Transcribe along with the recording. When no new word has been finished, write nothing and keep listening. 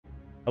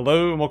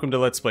Hello and welcome to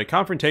Let's Play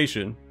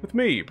Confrontation with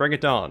me,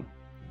 BringItDon.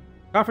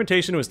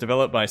 Confrontation was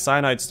developed by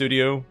Cyanide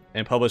Studio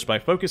and published by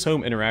Focus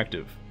Home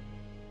Interactive.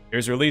 It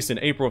was released in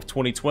April of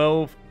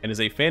 2012 and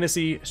is a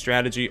fantasy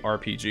strategy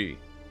RPG.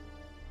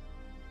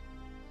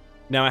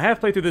 Now, I have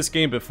played through this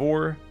game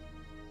before,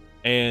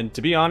 and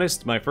to be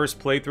honest, my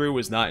first playthrough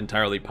was not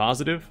entirely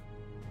positive.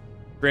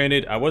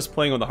 Granted, I was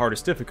playing on the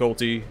hardest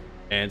difficulty,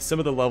 and some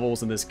of the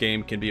levels in this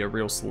game can be a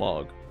real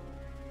slog.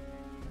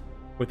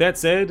 With that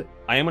said,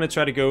 I am going to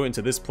try to go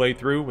into this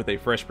playthrough with a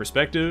fresh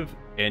perspective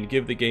and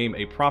give the game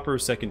a proper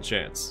second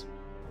chance.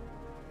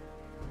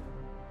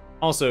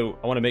 Also,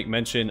 I want to make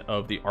mention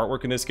of the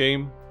artwork in this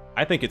game.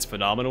 I think it's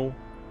phenomenal,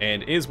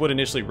 and is what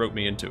initially roped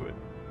me into it.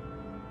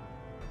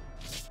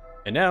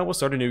 And now we'll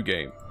start a new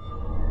game.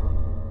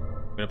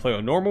 I'm going to play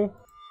on normal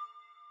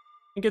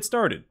and get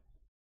started.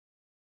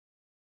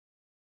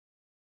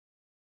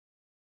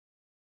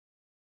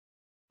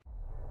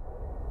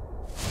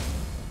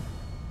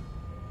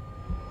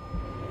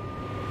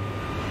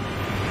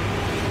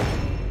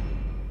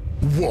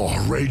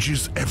 War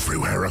rages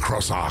everywhere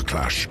across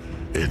Arklash.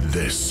 In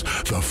this,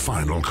 the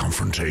final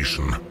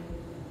confrontation.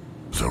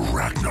 The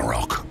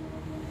Ragnarok.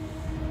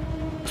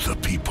 The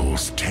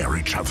peoples tear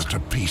each other to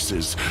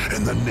pieces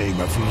in the name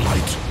of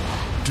light,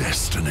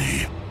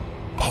 destiny,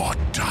 or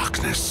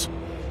darkness.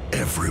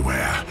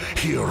 Everywhere,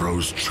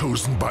 heroes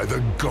chosen by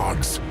the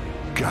gods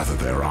gather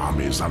their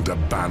armies under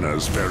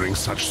banners bearing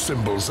such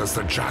symbols as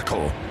the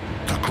jackal,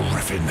 the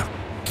griffin,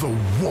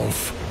 the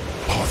wolf,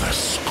 or the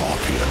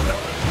scorpion.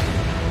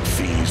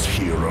 These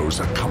heroes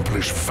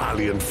accomplish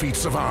valiant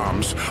feats of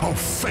arms, of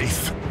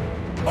faith,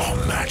 or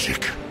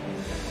magic.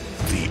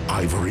 The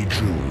Ivory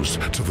Dunes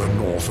to the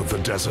north of the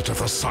desert of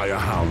the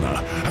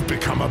Sayahana have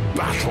become a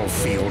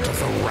battlefield of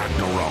the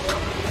Ragnarok.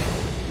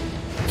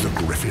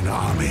 The Griffin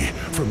army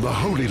from the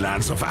Holy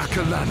Lands of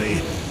Akelani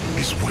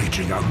is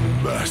waging a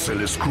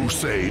merciless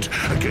crusade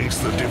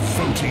against the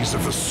devotees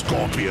of the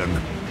Scorpion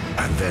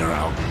and their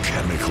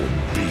alchemical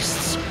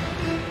beasts.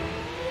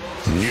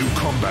 New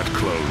combat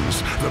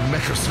clones, the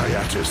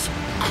Mechasciatis,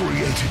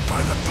 created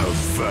by the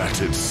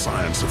perverted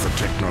science of the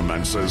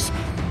Technomancers,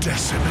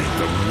 decimate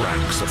the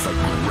ranks of the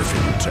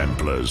Griffin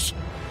Templars.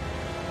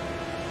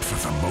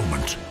 For the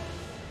moment,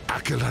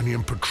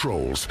 Akelanian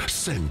patrols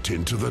sent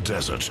into the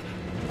desert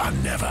are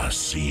never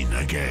seen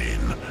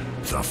again.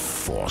 The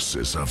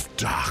forces of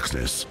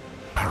darkness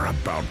are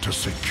about to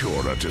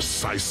secure a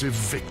decisive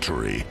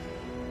victory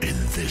in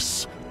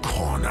this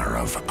corner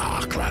of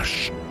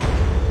Arklash.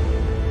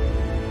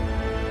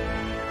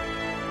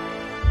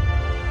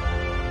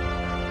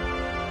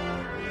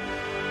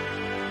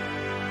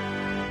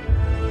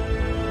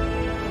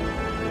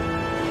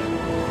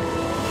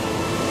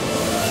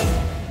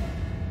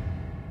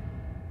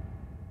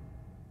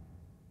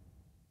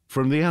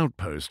 From the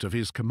outpost of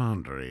his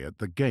commandery at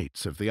the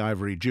gates of the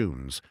Ivory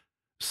Dunes,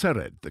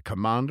 Sered, the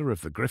commander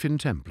of the Griffin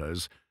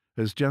Templars,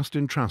 has just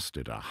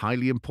entrusted a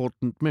highly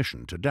important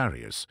mission to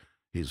Darius,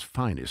 his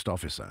finest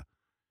officer.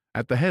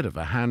 At the head of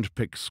a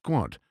hand-picked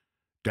squad,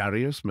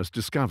 Darius must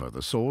discover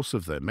the source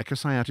of the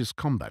Mechasciatis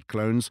combat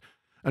clones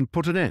and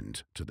put an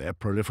end to their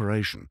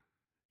proliferation.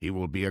 He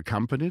will be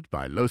accompanied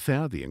by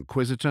Lothair the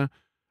Inquisitor,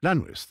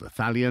 Lanwis the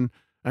Thalian,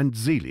 and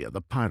Zelia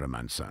the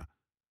Pyromancer.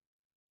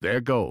 Their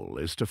goal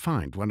is to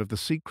find one of the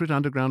secret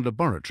underground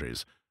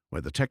laboratories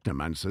where the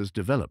Technomancers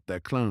develop their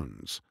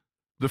clones.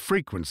 The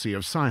frequency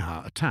of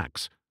Psi-Ha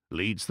attacks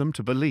leads them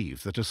to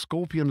believe that a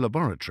Scorpion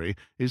laboratory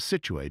is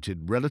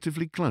situated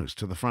relatively close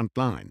to the front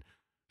line,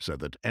 so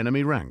that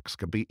enemy ranks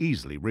can be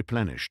easily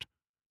replenished.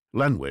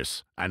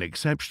 Lanwis, an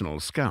exceptional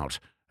scout,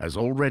 has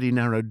already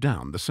narrowed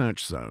down the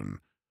search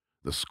zone.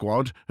 The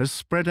squad has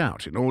spread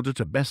out in order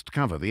to best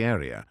cover the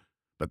area,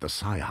 but the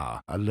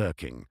Psi-Ha are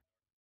lurking.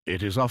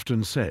 It is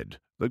often said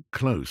that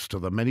close to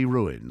the many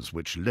ruins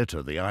which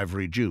litter the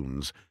Ivory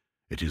Dunes,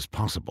 it is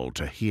possible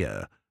to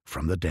hear,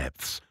 from the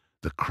depths,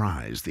 the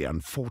cries of the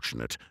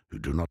unfortunate who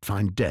do not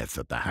find death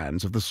at the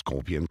hands of the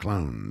Scorpion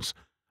clones.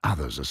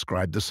 Others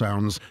ascribe the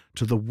sounds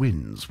to the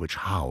winds which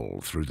howl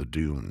through the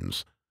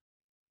dunes.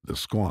 The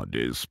squad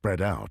is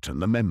spread out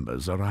and the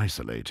members are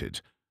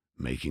isolated,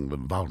 making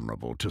them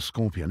vulnerable to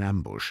Scorpion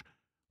ambush,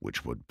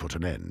 which would put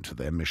an end to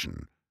their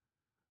mission.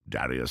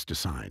 Darius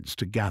decides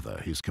to gather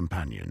his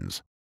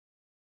companions.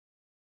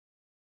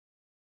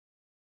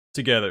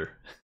 Together.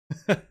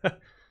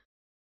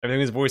 Everything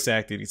was voice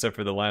acted except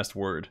for the last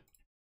word.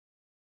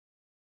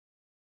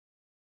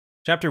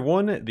 Chapter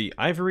 1, The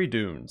Ivory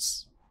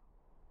Dunes.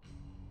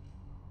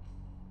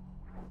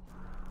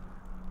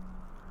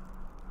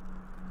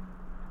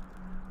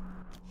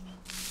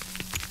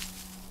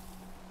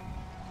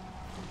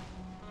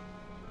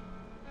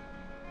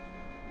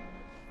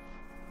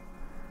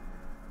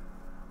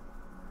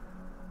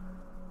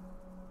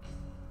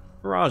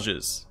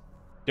 Mirages.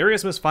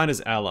 Darius must find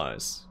his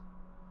allies.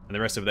 And the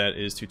rest of that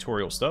is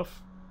tutorial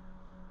stuff.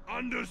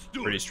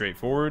 Understood. Pretty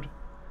straightforward.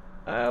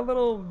 A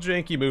little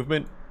janky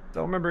movement.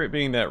 Don't remember it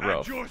being that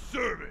rough. At your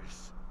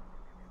service.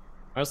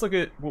 Alright, let's look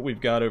at what we've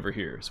got over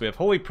here. So we have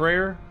Holy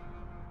Prayer,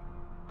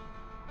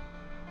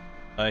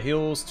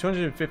 Heals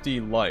 250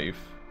 life.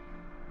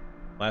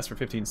 Lasts for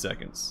 15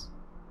 seconds.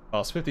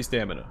 Costs 50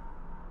 stamina.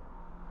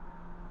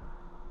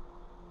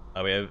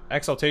 We have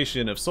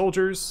Exaltation of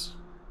Soldiers.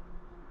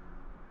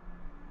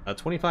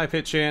 25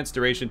 hit chance,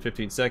 duration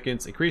 15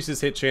 seconds.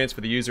 Increases hit chance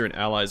for the user and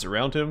allies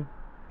around him.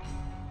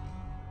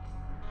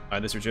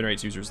 This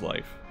regenerates user's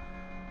life.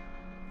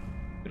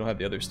 We don't have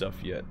the other stuff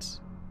yet.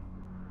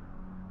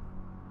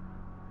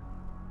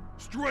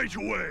 Straight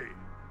away.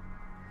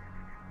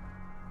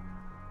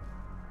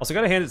 Also,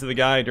 gotta hand it to the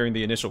guy during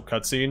the initial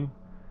cutscene.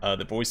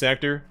 The voice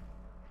actor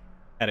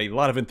had a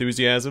lot of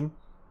enthusiasm.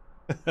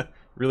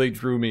 Really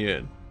drew me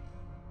in.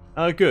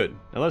 Good.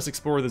 Now let's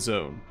explore the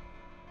zone.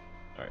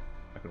 Alright,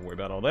 not gonna worry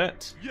about all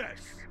that. Yes.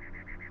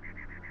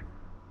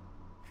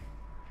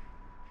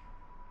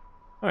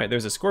 Alright,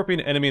 there's a scorpion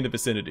enemy in the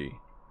vicinity.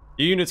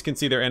 Your units can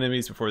see their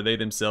enemies before they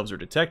themselves are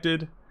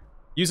detected.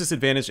 Use this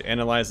advantage to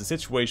analyze the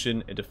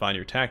situation and define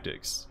your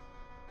tactics.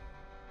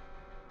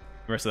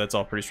 The rest of that's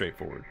all pretty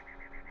straightforward.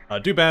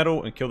 Do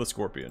battle and kill the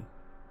scorpion.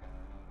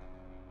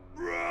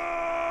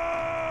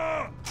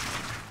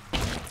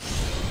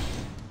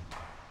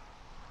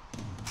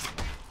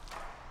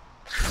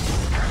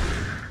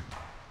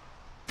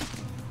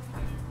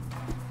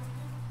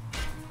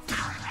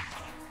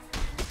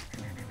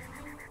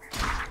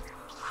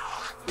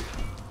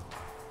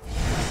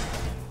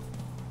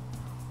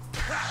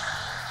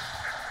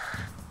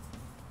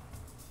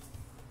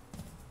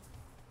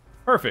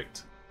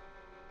 Perfect.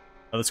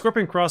 The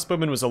Scorpion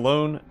Crossbowman was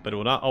alone, but it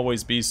will not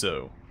always be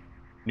so.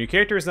 When your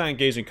character is not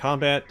engaged in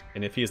combat,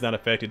 and if he is not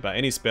affected by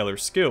any spell or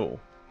skill,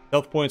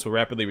 health points will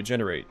rapidly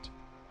regenerate.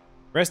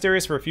 Rest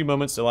Darius for a few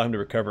moments to allow him to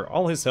recover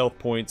all his health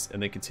points,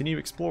 and then continue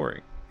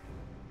exploring.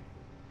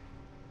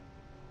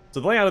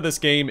 So the layout of this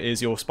game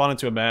is you'll spawn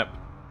into a map,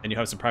 and you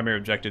have some primary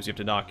objectives you have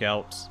to knock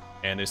out,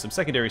 and there's some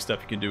secondary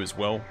stuff you can do as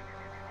well.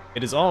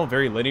 It is all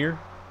very linear.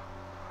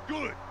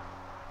 Good.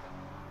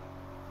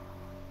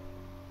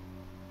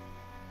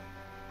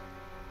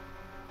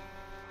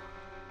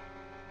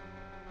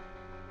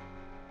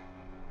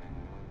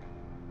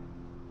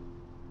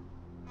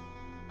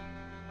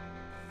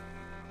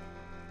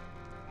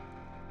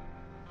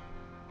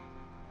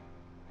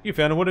 You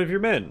found one of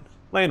your men,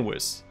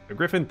 Lanwis, a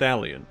Griffin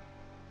Thalion.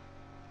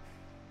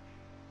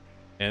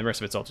 And the rest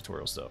of it's all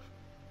tutorial stuff.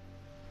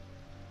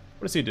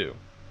 What does he do?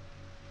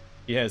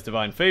 He has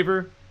Divine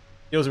Favor,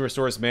 heals and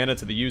restores mana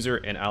to the user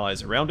and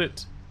allies around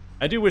it.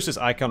 I do wish this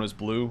icon was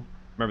blue.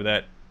 Remember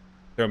that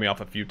threw me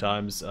off a few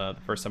times the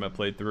first time I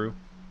played through.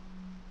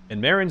 And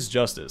Marin's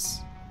Justice.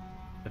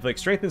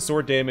 Inflicts strength and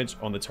sword damage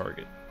on the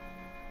target.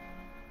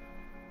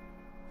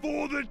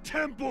 For the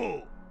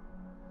temple!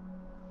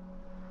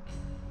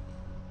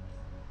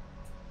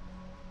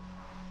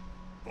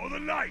 For the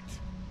night!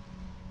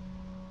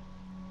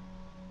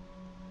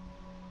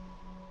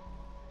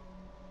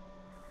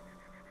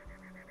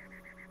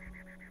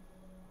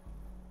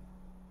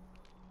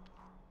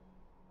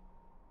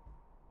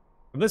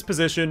 From this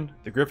position,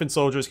 the Griffin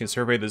soldiers can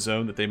survey the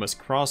zone that they must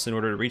cross in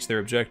order to reach their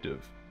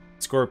objective,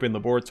 the Scorpion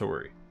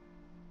Laboratory.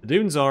 The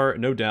dunes are,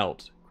 no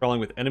doubt, crawling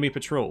with enemy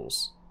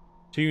patrols.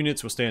 2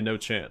 units will stand no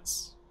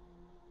chance.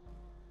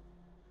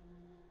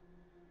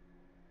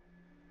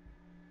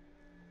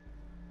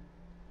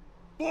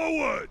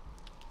 Forward!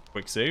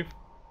 Quick save.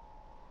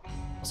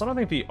 Also, I don't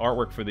think the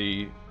artwork for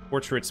the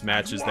portraits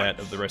matches that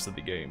of the rest of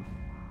the game.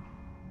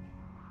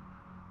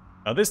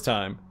 Now this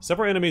time,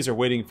 several enemies are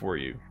waiting for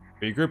you,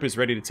 but your group is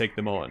ready to take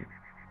them on.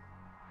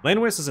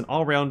 Lanwis is an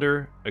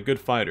all-rounder, a good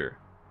fighter.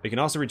 They can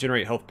also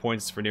regenerate health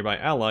points for nearby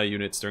ally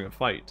units during a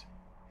fight.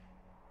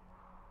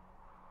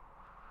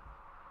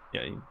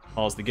 Yeah, you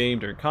pause the game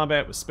during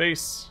combat with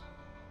space.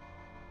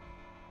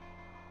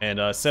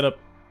 And set up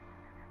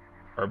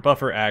or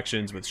buffer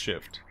actions with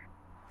shift.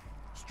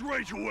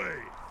 Straight away!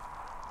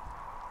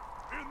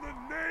 In the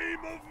name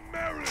of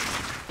merit!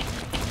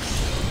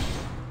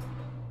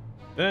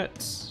 That.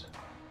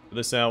 Put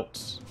this out.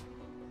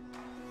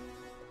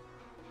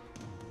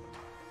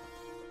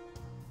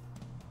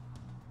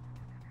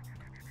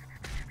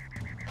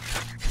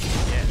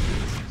 Yes,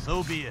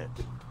 so be it.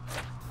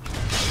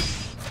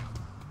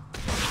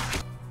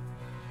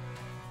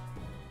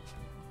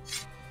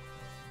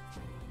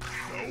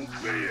 So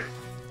be it.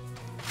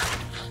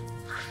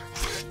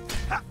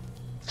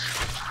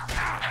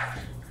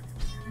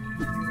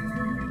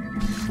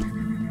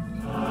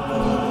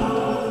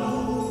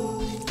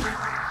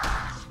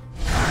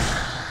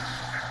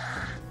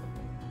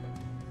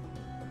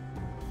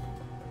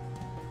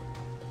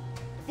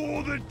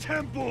 For the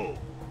temple!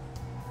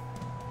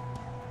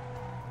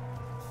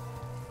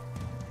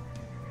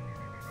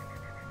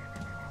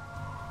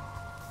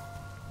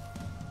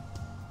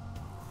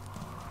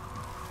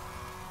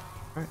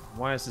 Alright,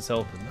 why is his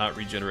health not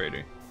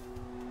regenerating?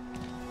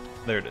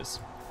 There it is.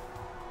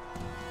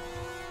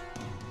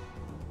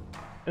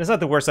 And it's not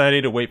the worst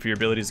idea to wait for your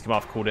abilities to come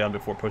off cooldown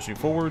before pushing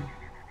forward.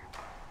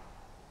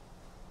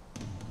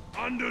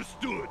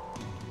 Understood.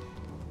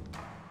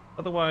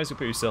 Otherwise, you'll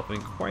put yourself in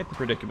quite the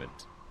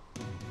predicament.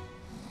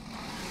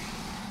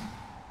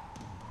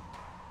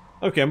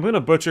 Okay, I'm going to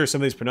butcher some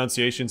of these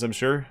pronunciations, I'm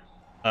sure.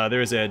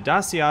 There is a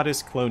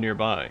Daciatus clone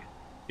nearby.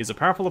 He's a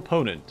powerful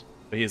opponent,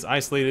 but he is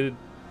isolated.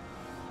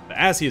 But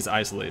as he is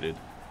isolated,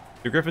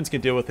 the Griffins can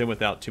deal with him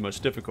without too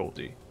much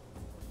difficulty.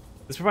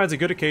 This provides a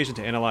good occasion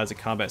to analyze a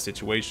combat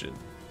situation.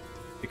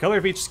 The color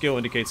of each skill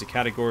indicates a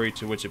category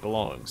to which it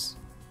belongs.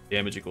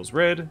 Damage equals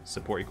red,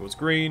 support equals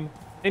green,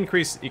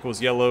 increase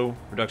equals yellow,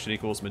 reduction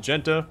equals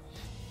magenta,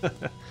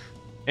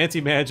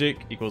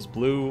 anti-magic equals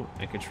blue,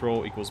 and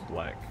control equals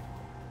black.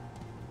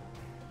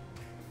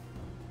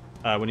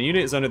 When a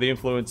unit is under the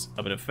influence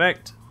of an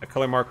effect, a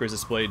color marker is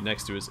displayed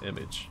next to his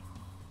image.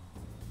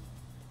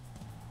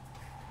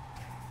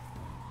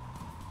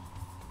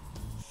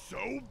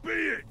 So be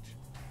it!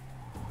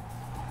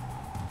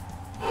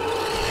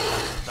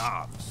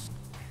 Stops.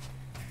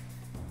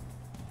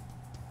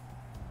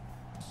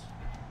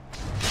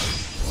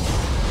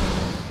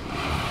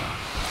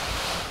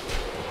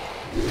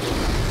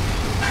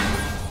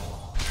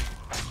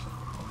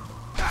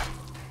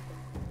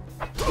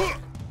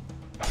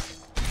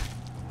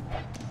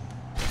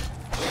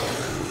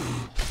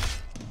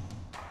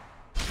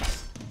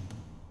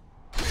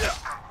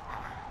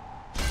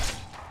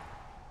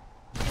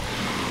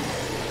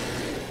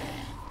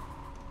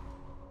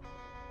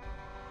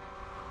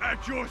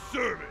 At your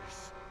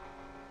service.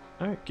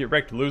 Alright, get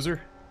wrecked,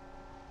 loser.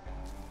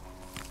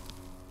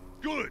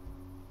 Good.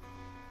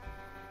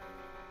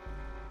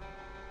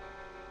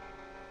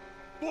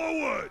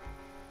 Forward.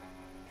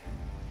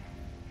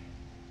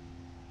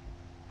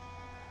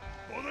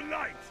 For the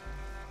light.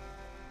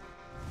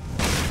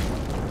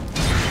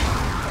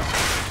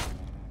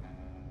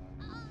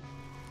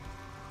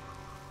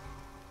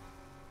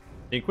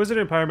 The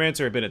Inquisitor and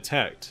Pyromancer have been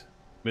attacked.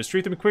 We must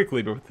treat them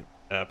quickly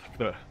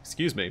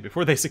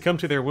before they succumb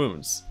to their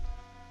wounds.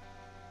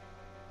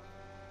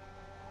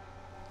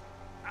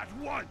 At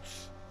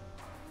once.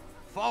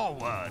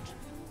 Forward.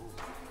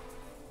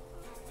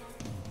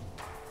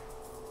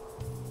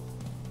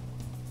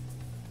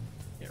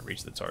 Can't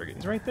reach the target.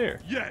 He's right there.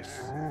 Yes.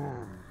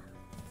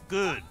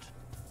 Good.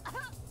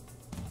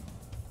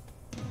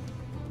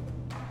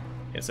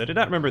 Yes, I did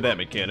not remember that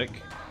mechanic.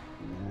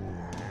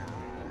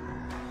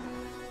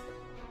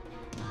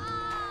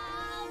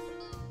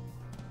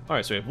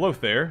 Alright, so we have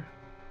Lothair.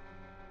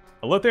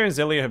 Lothair and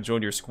Zelia have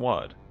joined your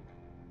squad.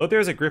 Lothair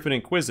is a Griffin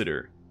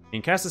Inquisitor. He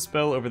can cast a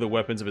spell over the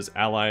weapons of his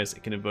allies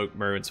and can invoke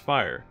Merrin's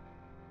fire.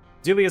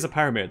 Zelia is a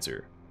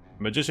Pyromancer,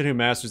 a magician who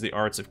masters the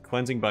arts of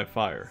cleansing by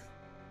fire.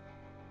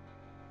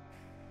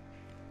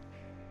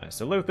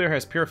 So Lothair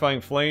has Purifying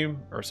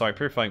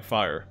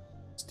Fire.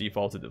 It's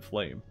defaulted to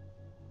Flame.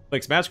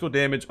 Inflicts magical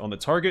damage on the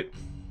target.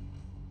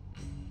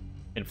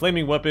 And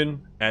Flaming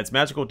Weapon adds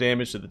magical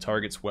damage to the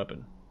target's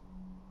weapon.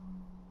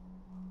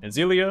 And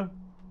Zelia,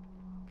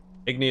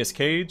 Igneous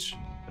Cage,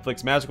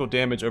 inflicts magical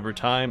damage over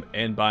time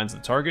and binds the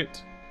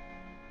target.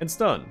 And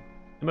Stun,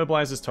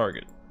 immobilizes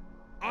target.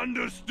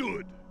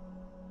 Understood.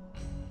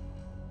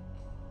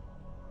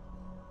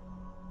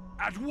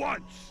 At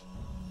once.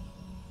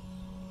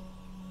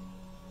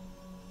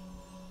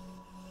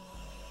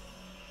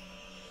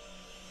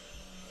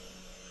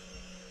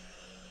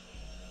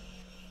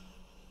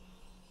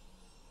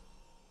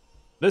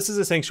 This is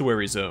a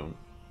sanctuary zone.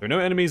 There are no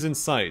enemies in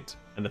sight,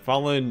 and the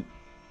fallen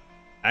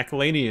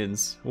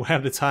Acalanians will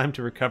have the time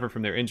to recover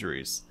from their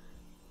injuries.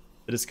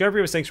 The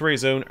discovery of a sanctuary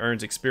zone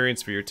earns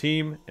experience for your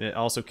team, and it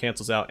also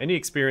cancels out any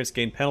experience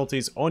gain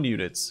penalties on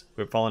units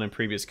who have fallen in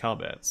previous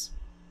combats.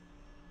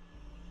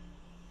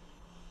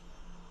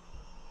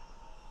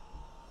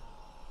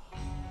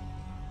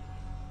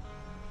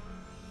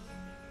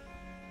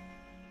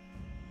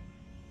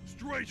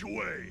 Straight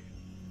away.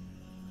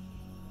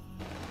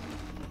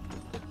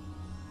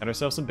 Got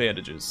ourselves some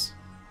bandages.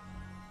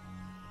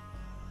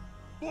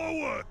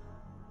 Forward.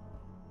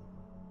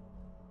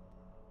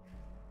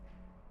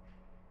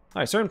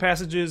 Alright, certain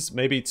passages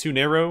may be too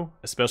narrow,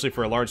 especially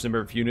for a large number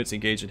of units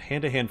engaged in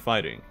hand-to-hand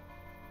fighting.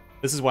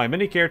 This is why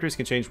many characters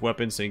can change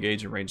weapons to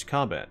engage in ranged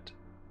combat.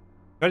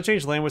 Try to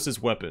change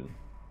Lanwis's weapon.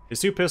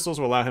 His two pistols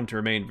will allow him to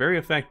remain very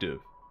effective,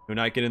 and will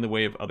not get in the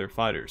way of other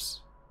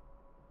fighters.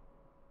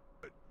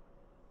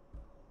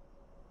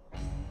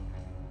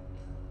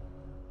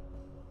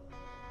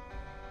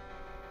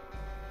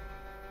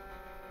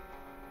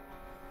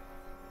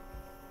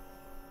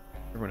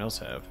 Everyone else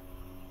have.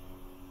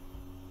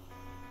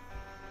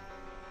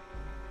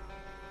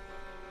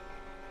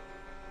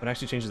 What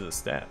actually changes the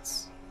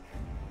stats?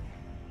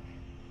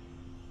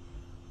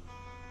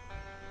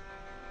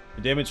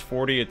 Damage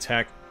 40,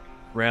 attack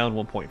round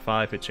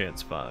 1.5, hit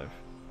chance 5.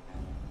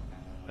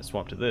 I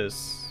swap to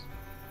this.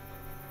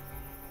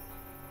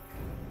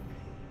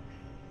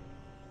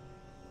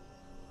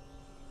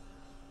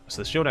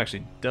 So the shield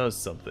actually does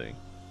something.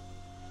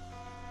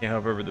 Can't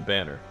hover over the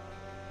banner.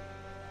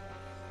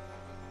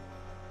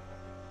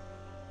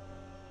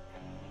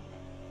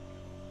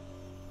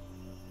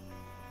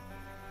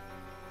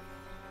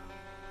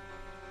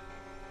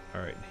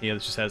 Alright, he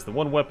just has the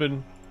one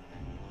weapon.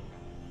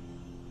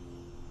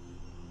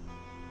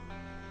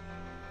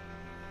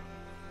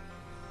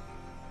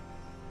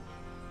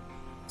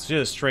 So she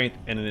has a strength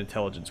and an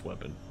intelligence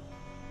weapon.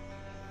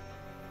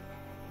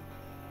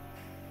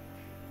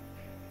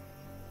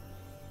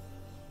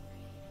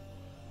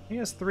 He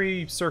has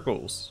 3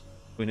 circles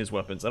between his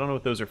weapons. I don't know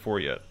what those are for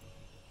yet.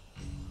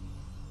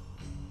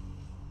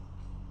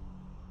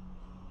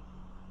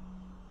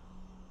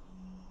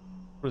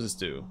 What does this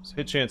do? So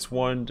hit chance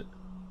 1.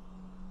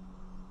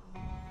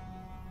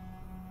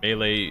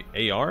 Melee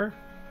AR?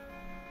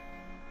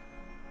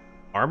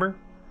 Armor?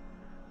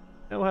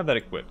 Yeah, we'll have that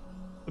equipped.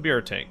 It'll be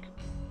our tank.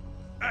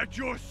 At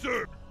your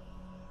service.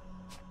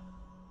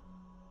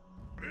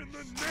 In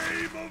the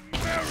name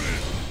of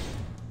merit.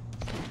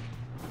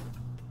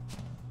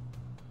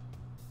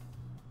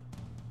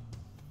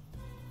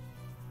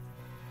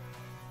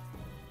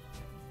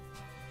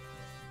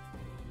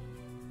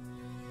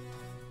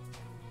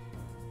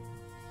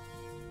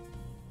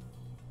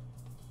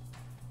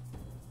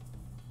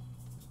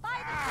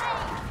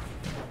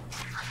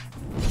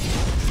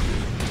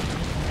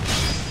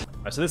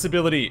 Alright, so this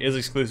ability is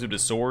exclusive to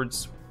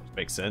swords, which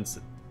makes sense.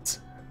 It's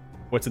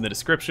what's in the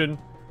description.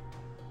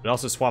 It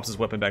also swaps his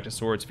weapon back to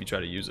swords if you try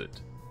to use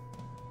it.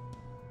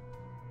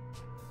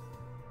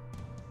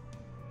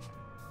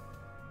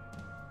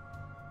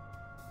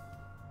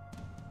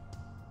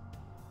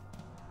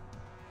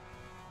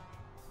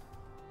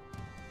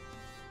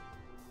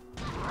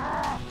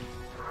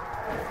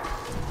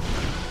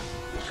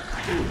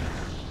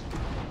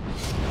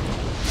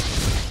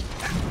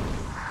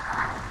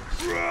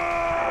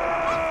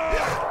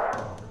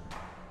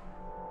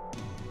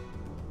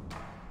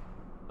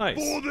 Nice.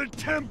 For the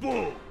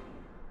temple!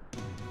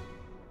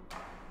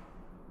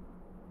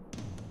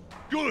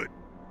 Good!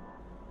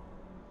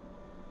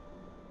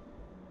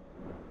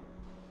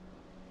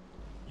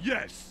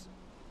 Yes!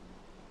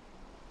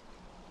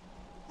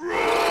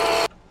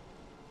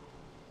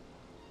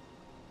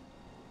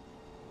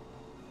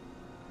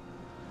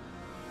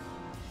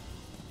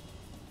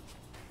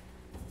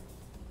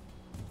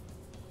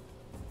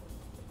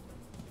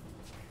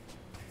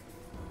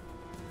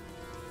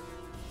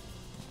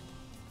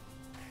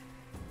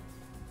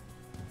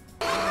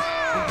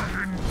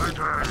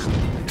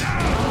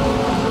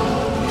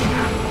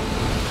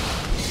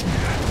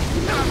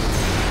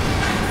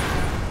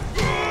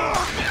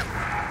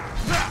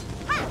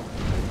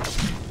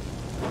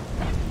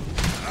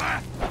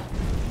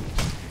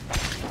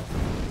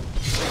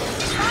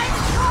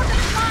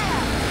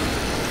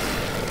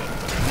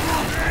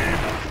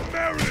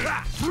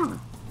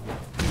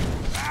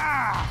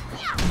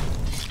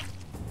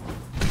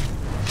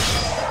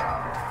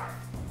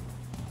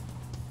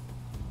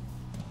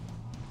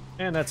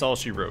 And that's all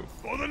she wrote.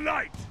 For the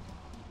night!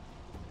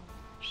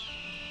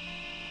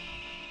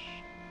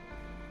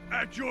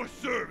 At your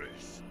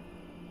service!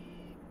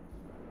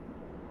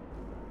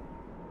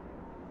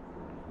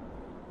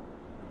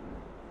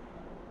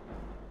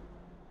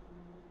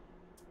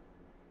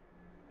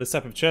 This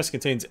type of chest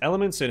contains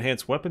elements to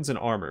enhance weapons and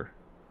armor.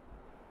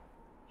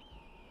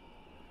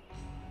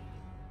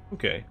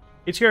 Okay.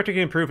 Each character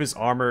can improve his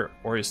armor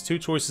or his 2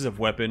 choices of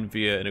weapon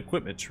via an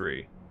equipment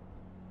tree.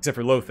 Except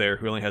for Lothar,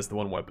 who only has the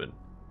 1 weapon.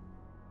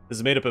 This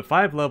is made up of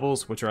 5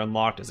 levels, which are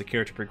unlocked as the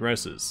character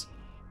progresses.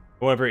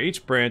 However,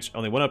 each branch,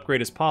 only 1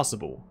 upgrade is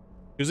possible.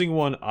 Choosing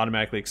one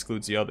automatically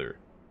excludes the other.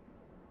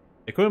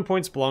 Equipment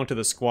points belong to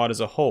the squad as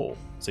a whole,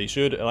 so you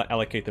should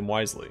allocate them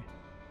wisely.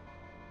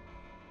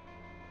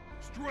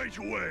 Straight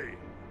away!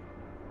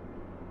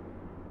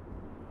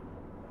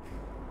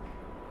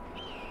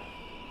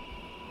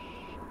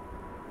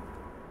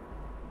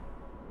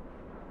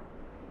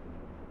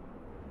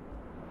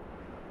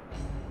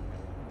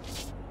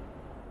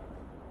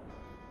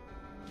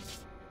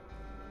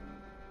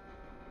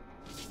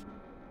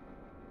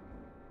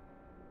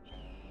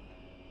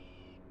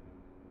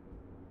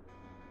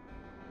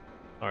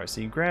 Alright,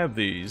 so you grab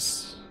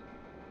these.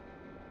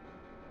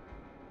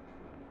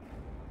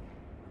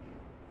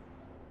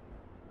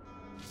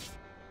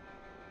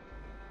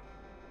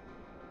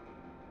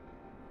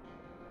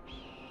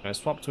 Can I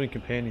swap between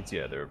companions?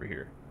 Yeah, they're over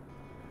here.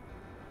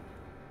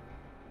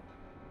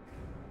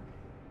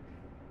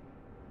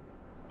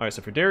 Alright,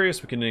 so for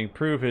Darius, we can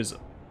improve his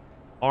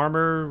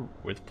armor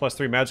with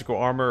 +3 magical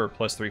armor or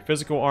 +3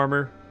 physical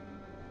armor.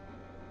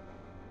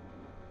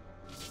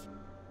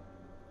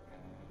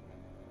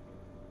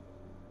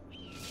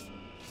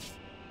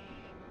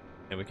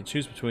 And we can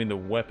choose between the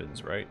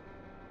weapons, right?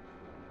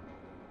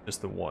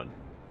 Just the one.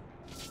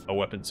 A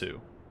weapon 2.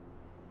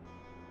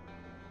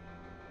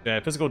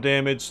 Add physical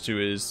damage to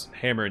his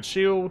hammer and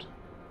shield.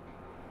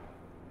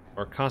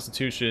 Or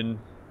constitution.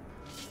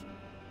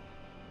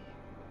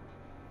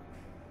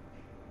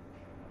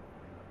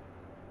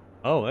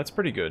 Oh, that's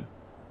pretty good.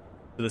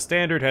 So the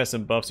standard has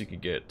some buffs you can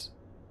get.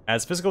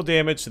 Adds physical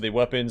damage to the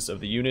weapons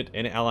of the unit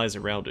and allies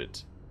around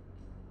it.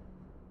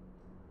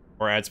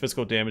 Or adds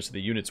physical damage to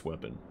the unit's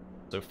weapon.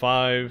 So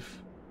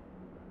 5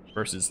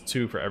 versus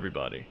 2 for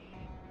everybody.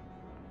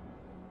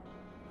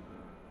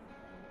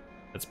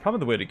 That's probably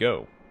the way to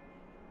go.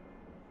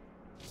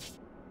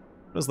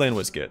 What does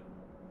Landwis get?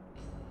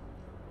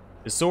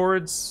 His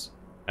swords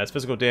adds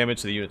physical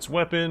damage to the unit's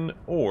weapon,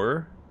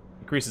 or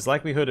increases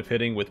likelihood of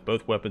hitting with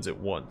both weapons at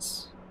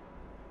once.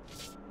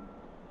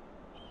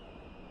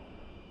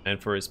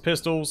 And for his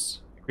pistols,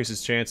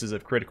 increases chances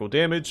of critical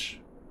damage,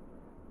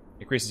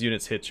 increases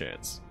units' hit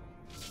chance.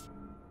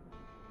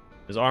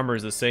 His armor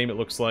is the same, it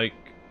looks like,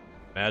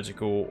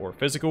 magical or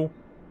physical.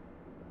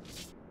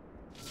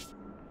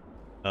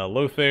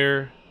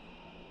 Lothar,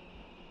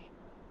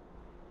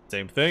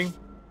 same thing.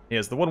 He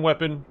has the one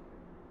weapon,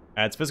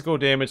 adds physical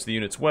damage to the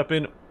unit's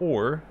weapon,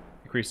 or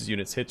increases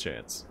unit's hit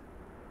chance.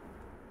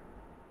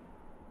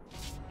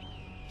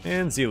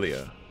 And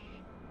Zelia.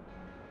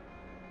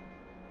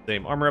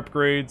 Same armor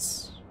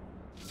upgrades.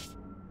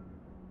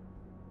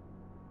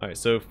 Alright,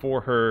 so for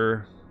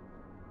her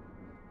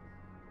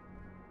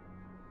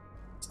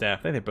staff,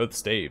 I think they're both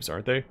staves,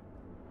 aren't they?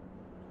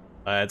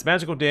 Adds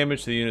magical damage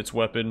to the unit's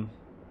weapon,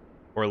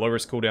 or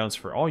lowers cooldowns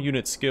for all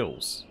unit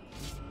skills.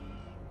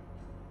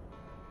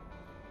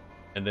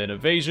 And then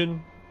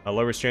evasion,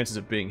 lowers chances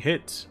of being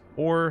hit,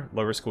 or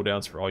lowers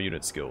cooldowns for all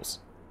unit skills.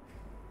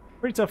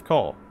 Pretty tough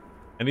call.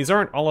 And these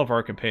aren't all of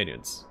our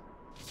companions.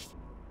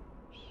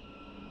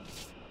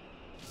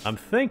 I'm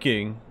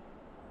thinking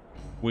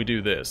we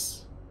do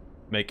this.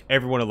 Make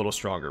everyone a little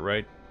stronger,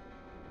 right?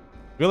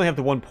 We only have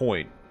the 1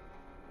 point.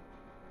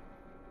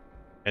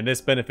 And this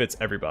benefits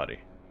everybody.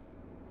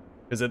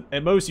 Because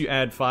at most you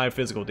add 5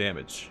 physical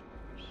damage.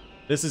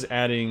 This is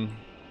adding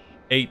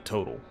 8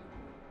 total.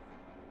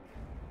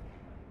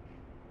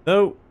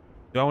 So,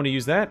 do I want to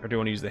use that, or do I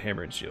want to use the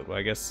hammer and shield? Well,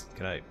 I guess,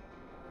 I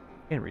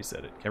can't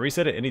reset it. Can I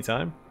reset it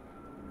anytime?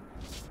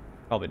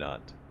 Probably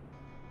not.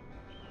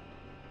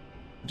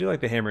 I do like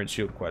the hammer and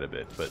shield quite a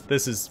bit, but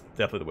this is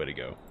definitely the way to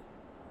go.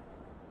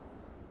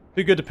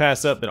 Too good to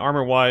pass up, but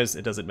armor-wise,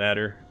 it doesn't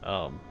matter.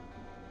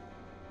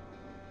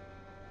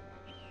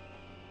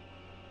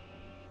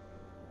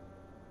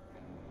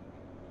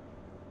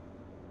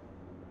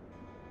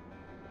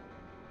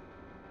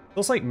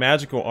 Looks like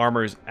magical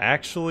armor is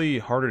actually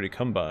harder to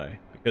come by,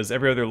 because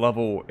every other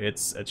level,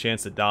 it's a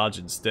chance to dodge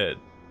instead.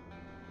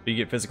 But you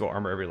get physical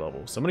armor every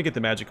level. So I'm going to get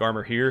the magic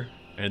armor here,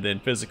 and then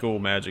physical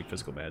magic,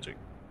 physical magic.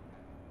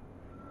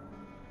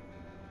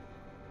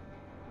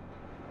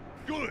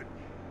 Good.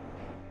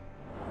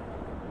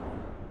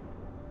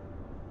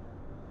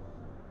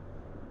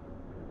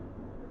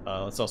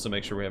 Let's also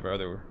make sure we have our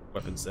other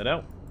weapons set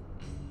out.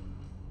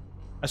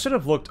 I should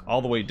have looked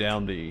all the way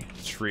down the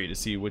tree to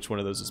see which one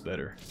of those is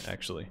better,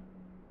 actually.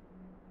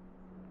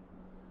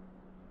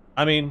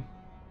 I mean,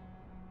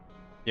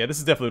 yeah, this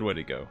is definitely the way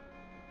to go.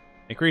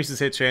 Increases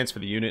hit chance for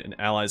the unit and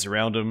allies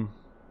around him.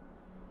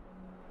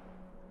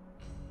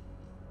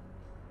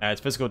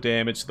 Adds physical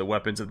damage to the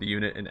weapons of the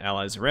unit and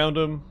allies around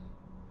him.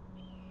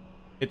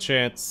 Hit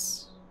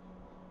chance.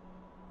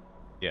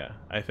 Yeah,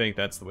 I think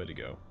that's the way to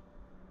go.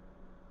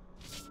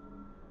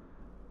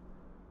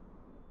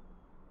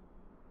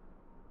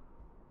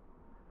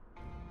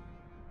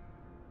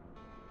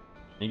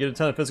 You get a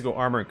ton of physical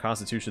armor and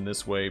constitution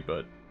this way,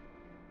 but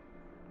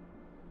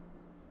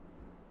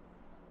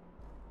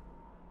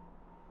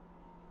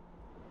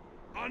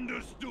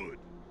understood.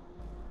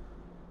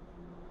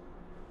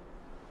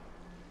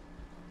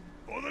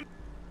 For the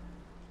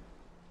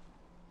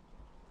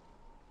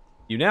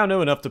you now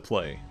know enough to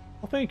play.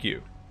 Well, thank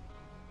you.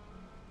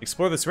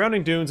 Explore the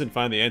surrounding dunes and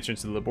find the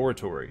entrance to the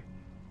laboratory.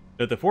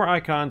 Note the 4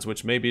 icons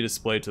which may be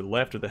displayed to the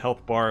left of the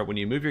health bar when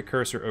you move your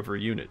cursor over a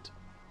unit.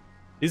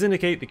 These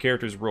indicate the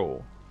character's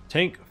role: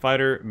 tank,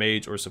 fighter,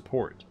 mage, or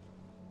support.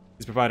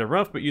 These provide a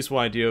rough but useful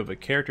idea of a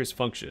character's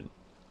function.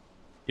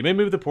 You may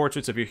move the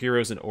portraits of your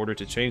heroes in order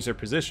to change their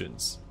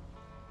positions.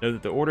 Note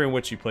that the order in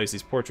which you place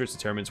these portraits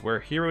determines where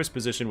a hero is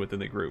positioned within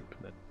the group.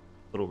 That's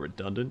a little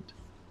redundant.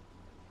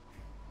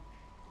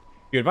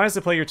 You're advised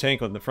to play your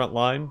tank on the front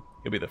line.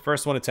 You'll be the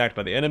first one attacked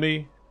by the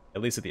enemy,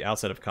 at least at the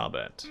outset of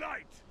combat.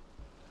 light.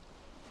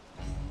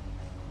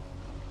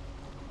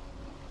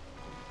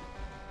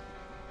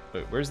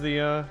 Wait, where's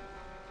the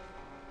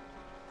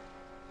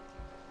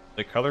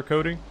color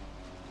coding?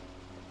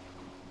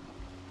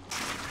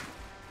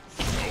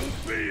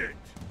 So be it.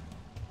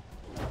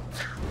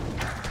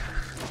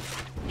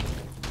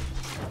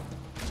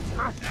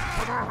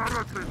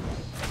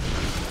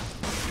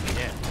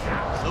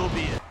 Yeah, so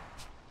be it.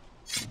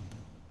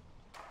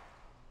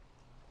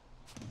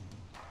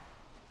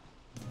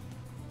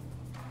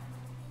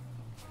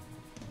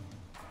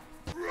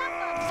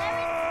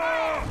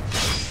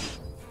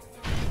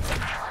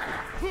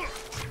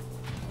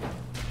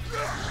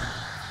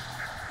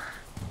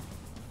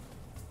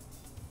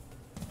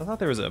 I thought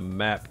there was a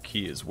map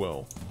key as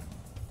well.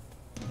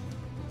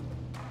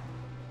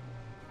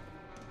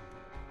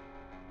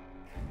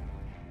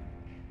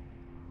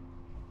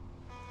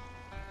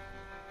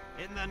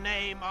 In the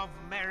name of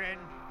Merrin,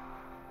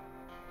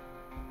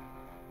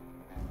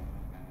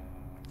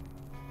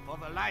 for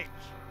the light,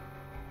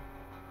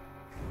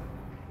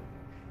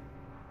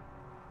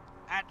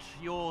 at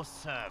your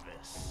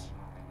service.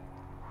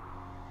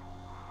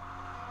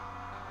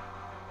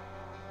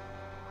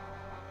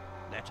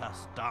 Let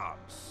us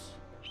dance.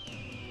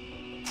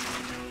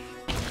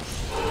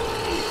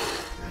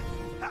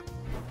 Ha.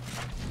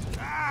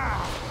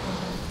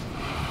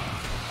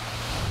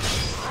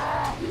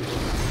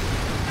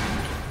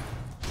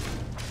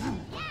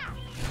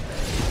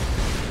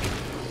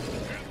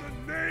 In the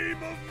name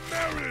of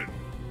Merin!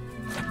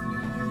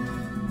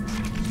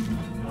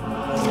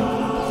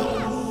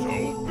 So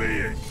be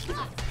it!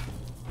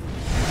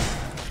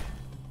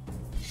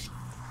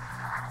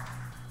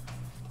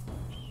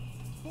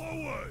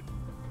 Forward!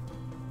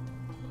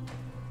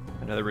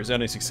 Another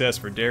resounding success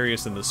for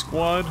Darius and the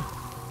squad.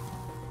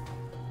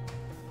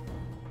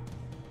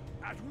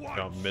 At once!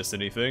 Don't miss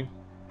anything.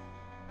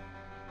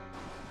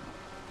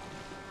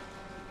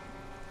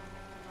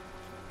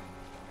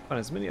 Find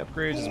as many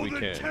upgrades as we For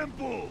the can.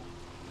 temple!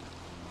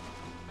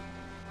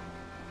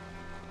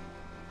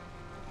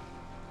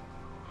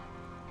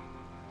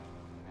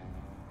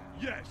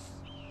 Yes!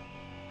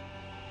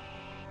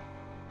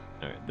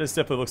 Alright, this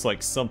definitely looks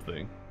like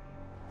something.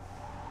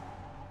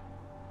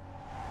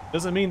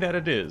 Doesn't mean that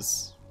it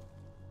is.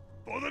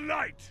 For the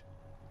light!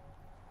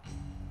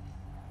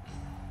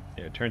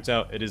 Yeah, it turns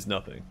out it is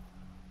nothing.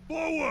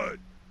 Forward!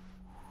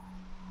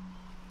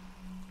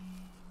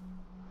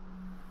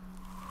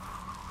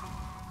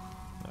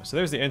 So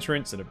there's the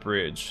entrance and a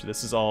bridge.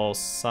 This is all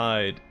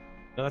side.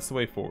 No, that's the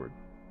way forward.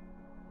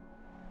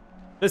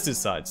 This is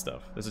side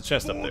stuff. There's a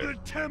chest up For there. the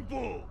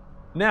temple!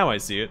 Now I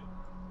see it.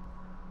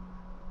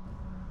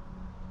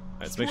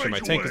 Alright, let's make sure my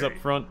Straight tank is away.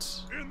 up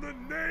front. In the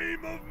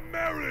name of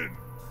Merin!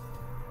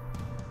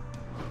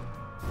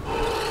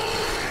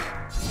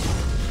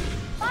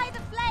 By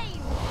the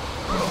flame!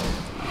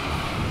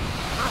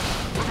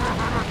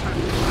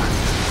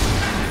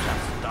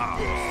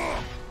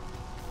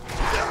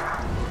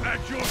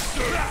 At your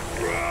service!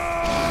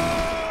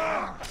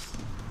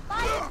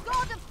 By the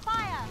god of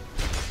fire!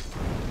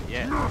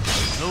 Yes,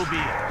 so be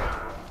it.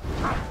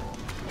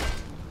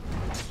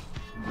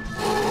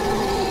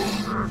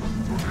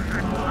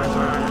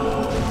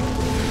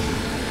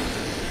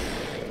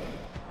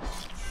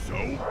 So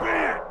be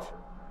it!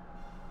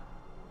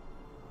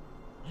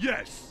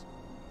 Yes!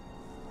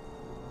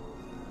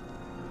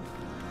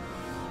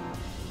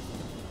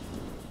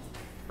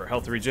 For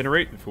health to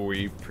regenerate before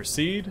we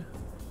proceed.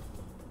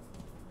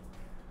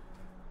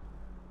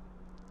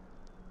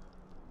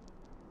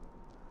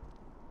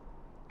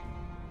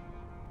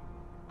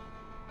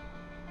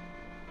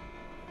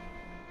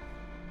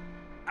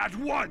 At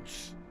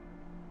once!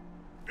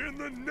 In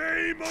the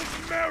name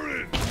of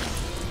Merin!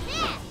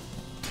 Here!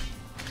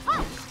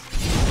 Huh!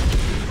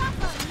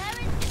 Suffer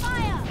Merin's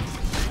fire!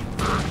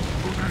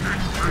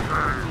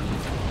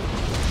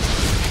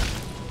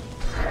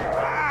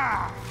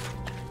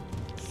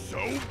 So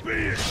be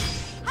it!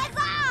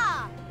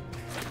 Huzzah!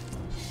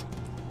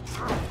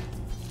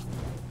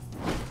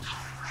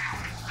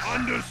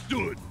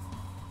 Understood!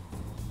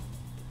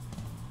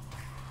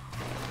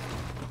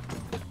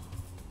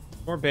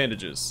 More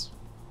bandages.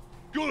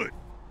 Good!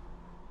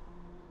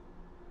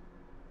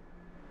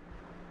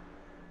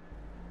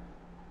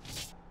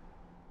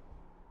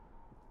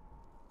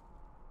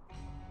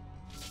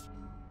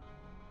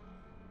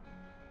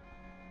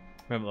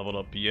 We haven't leveled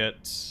up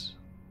yet.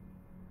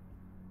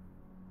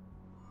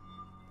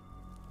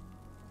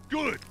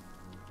 Good!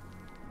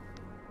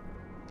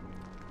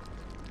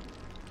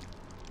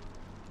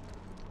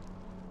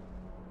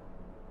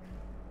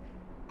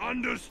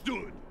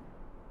 Understood!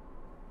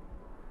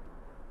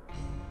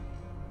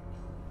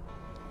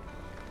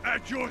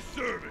 At your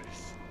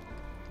service!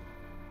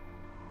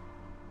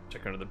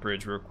 Check under the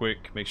bridge real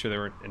quick. Make sure there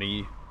weren't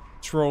any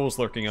trolls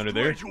lurking under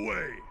there. Straight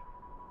away!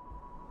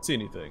 See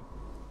anything.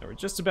 Now we're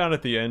just about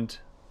at the end.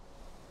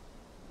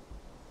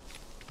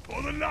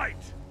 For the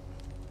light!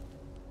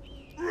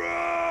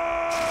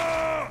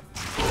 Rah!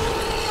 By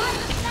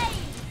the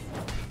flames!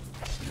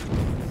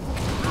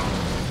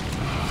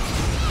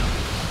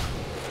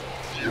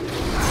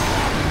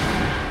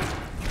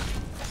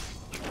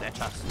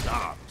 Let us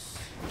dance.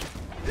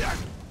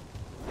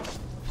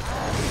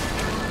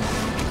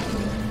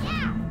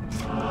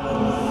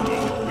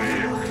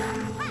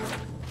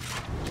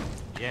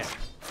 Yes,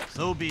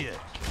 so be it.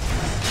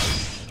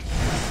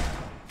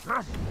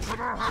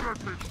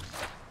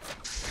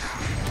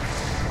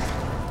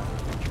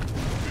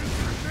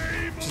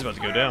 She's about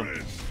to go down.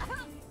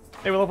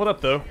 Hey, we leveled up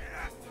though.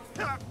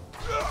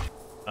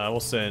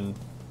 We'll send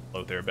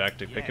Lothair back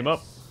to pick him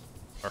up.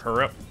 Or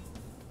her up.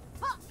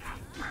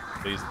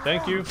 Please,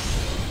 thank you.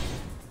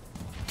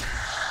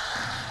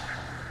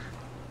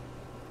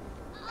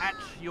 At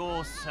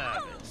your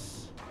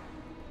service.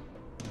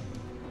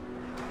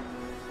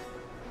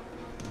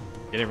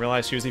 I didn't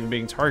realize she was even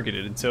being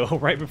targeted until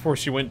right before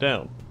she went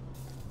down.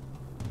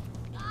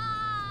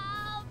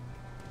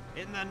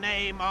 In the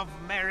name of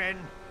Merin.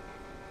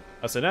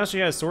 So now she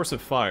has Source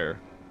of Fire.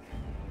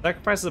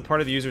 Sacrifices a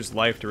part of the user's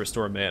life to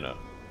restore mana.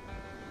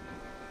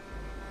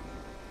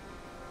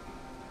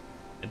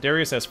 And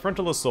Darius has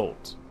Frontal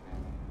Assault.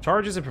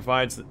 Charges and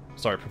provokes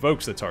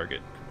the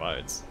target.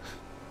 Provides.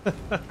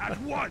 At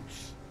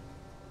once!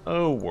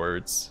 Oh,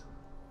 words.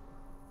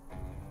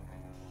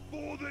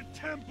 For the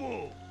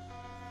temple!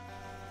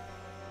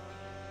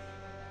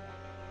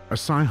 A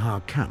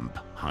Sihar camp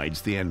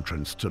hides the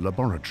entrance to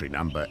laboratory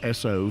number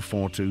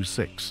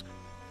SO426.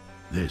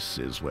 This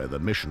is where the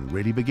mission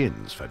really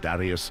begins for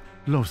Darius,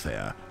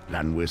 Lothair,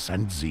 Lanwis,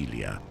 and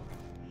Zelia.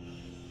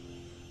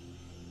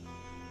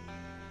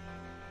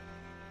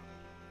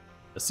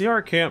 A CR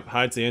camp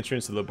hides the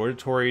entrance to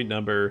laboratory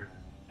number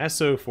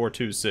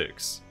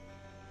SO426.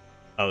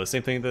 Oh, the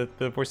same thing that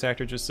the voice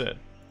actor just said.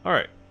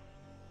 Alright.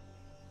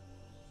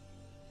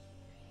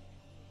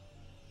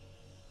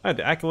 Alright,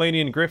 the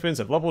Acalanian Griffins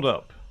have leveled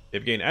up.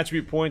 They've gained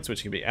attribute points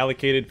which can be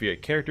allocated via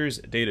character's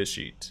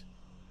datasheet.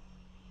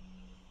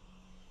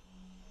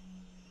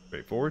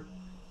 Straightforward.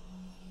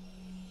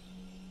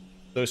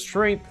 So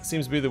strength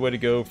seems to be the way to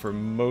go for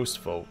most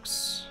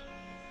folks.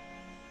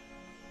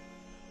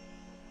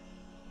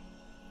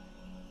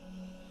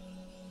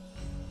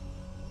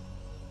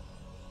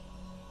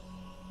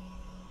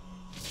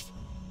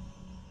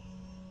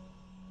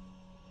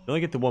 We only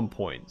get the 1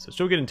 point, so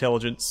still get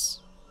intelligence.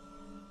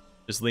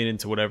 Just lean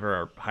into whatever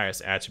our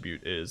highest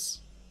attribute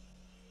is.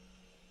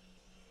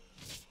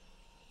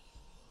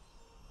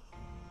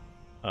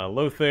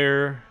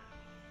 Lothair,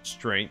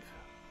 strength.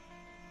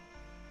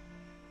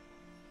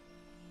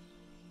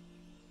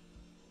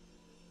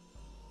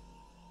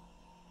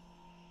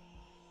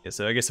 Yeah,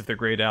 so I guess if they're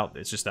grayed out,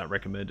 it's just not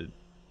recommended.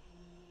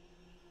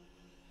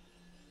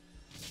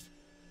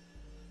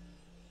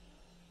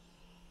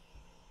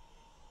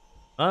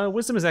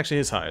 Wisdom is actually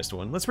his highest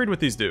one. Let's read what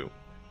these do.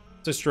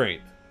 So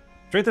strength.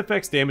 Strength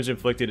affects damage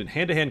inflicted in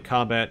hand-to-hand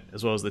combat,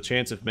 as well as the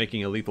chance of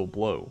making a lethal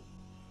blow.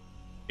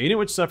 A unit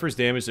which suffers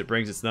damage that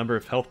brings its number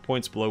of health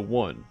points below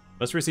 1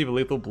 must receive a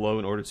lethal blow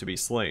in order to be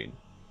slain.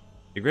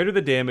 The greater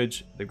the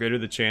damage, the greater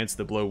the chance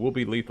the blow will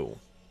be lethal.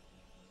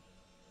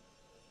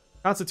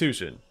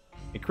 Constitution.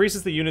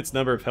 Increases the unit's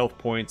number of health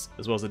points,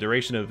 as well as the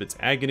duration of its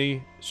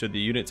agony, should the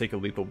unit take a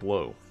lethal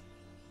blow.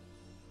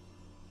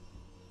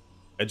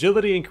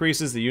 Agility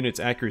increases the unit's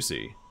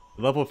accuracy,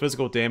 the level of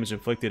physical damage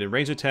inflicted in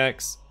range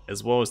attacks,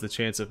 as well as the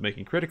chance of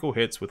making critical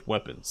hits with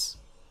weapons.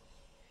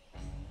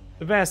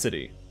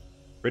 Vivacity.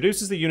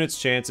 Reduces the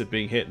unit's chance of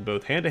being hit in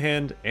both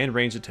hand-to-hand and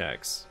range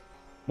attacks.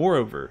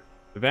 Moreover,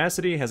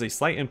 Vivacity has a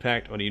slight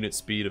impact on a unit's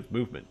speed of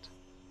movement.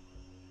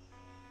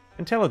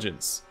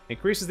 Intelligence.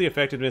 Increases the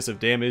effectiveness of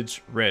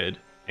damage, red,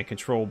 and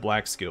control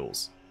black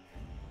skills.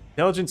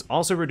 Intelligence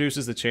also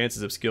reduces the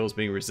chances of skills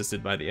being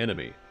resisted by the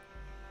enemy.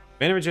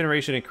 Mana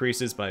regeneration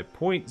increases by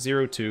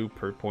 0.02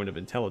 per point of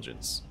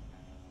intelligence.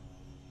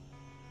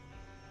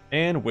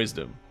 And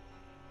Wisdom.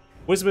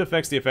 Wisdom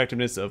affects the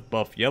effectiveness of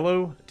buff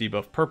yellow,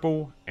 debuff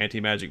purple,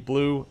 anti-magic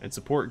blue, and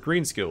support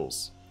green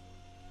skills.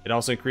 It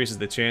also increases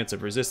the chance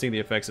of resisting the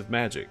effects of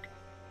magic.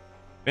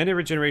 Mana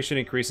regeneration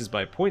increases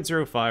by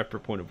 0.05 per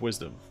point of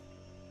wisdom.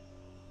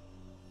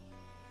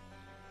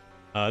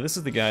 This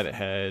is the guy that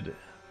had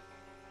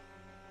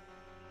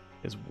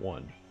his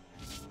 1.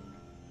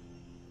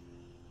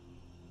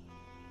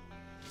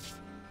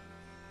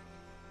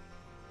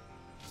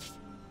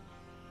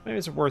 Maybe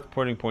it's worth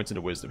putting points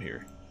into wisdom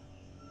here.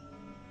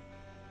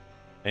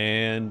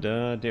 And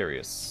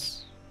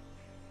Darius.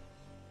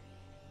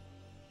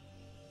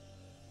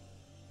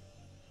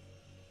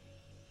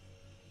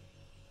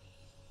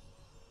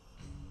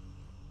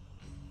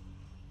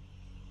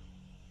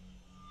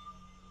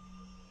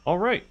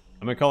 Alright,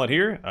 I'm going to call it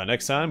here.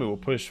 Next time we will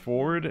push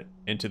forward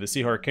into the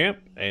Sihar camp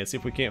and see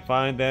if we can't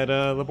find that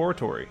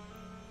laboratory.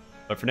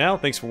 But for now,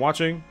 thanks for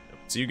watching.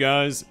 See you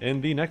guys in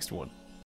the next one.